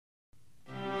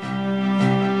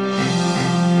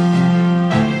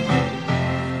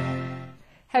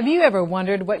Have you ever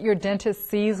wondered what your dentist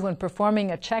sees when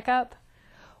performing a checkup?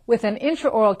 With an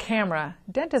intraoral camera,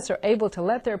 dentists are able to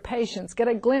let their patients get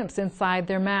a glimpse inside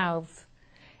their mouths.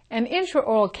 An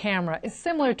intraoral camera is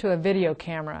similar to a video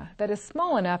camera that is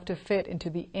small enough to fit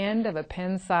into the end of a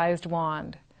pen-sized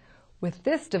wand. With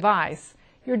this device,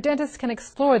 your dentist can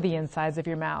explore the insides of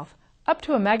your mouth, up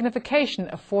to a magnification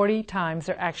of 40 times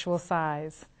their actual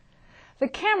size. The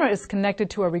camera is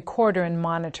connected to a recorder and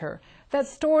monitor that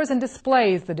stores and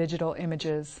displays the digital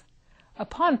images.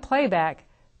 Upon playback,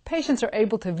 patients are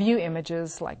able to view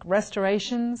images like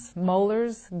restorations,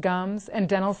 molars, gums, and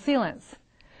dental sealants,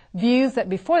 views that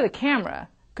before the camera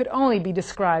could only be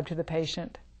described to the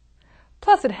patient.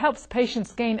 Plus, it helps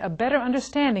patients gain a better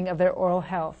understanding of their oral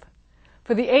health.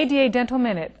 For the ADA Dental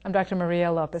Minute, I'm Dr.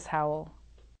 Maria Lopez Howell.